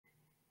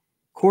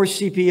Core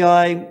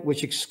CPI,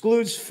 which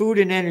excludes food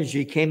and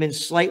energy, came in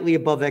slightly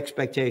above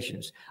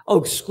expectations. Oh,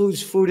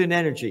 excludes food and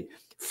energy.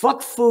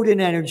 Fuck food and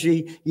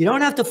energy. You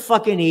don't have to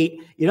fucking eat.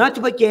 You don't have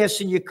to put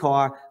gas in your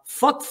car.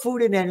 Fuck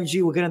food and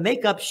energy. We're going to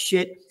make up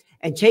shit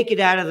and take it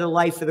out of the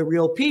life of the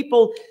real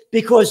people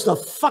because the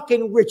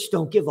fucking rich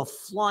don't give a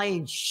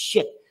flying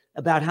shit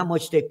about how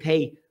much they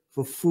pay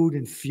for food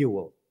and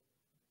fuel.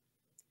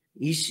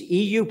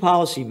 EU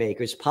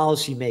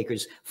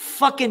policymakers,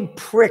 fucking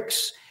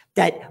pricks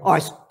that are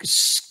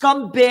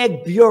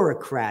scumbag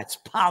bureaucrats,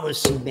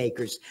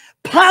 policymakers.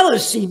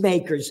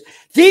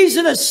 These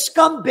are the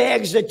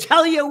scumbags that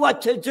tell you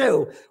what to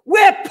do.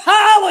 We're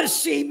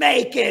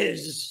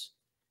policymakers.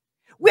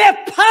 We're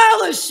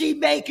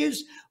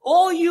policymakers.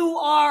 All you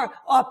are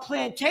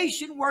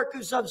plantation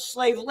workers of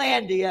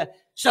Slavelandia.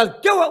 So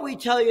do what we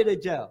tell you to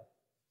do.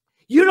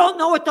 You don't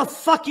know what the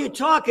fuck you're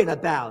talking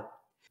about.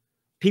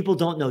 People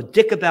don't know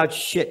dick about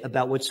shit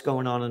about what's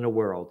going on in the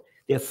world.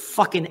 They're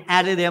fucking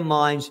out of their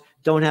minds,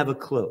 don't have a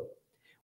clue.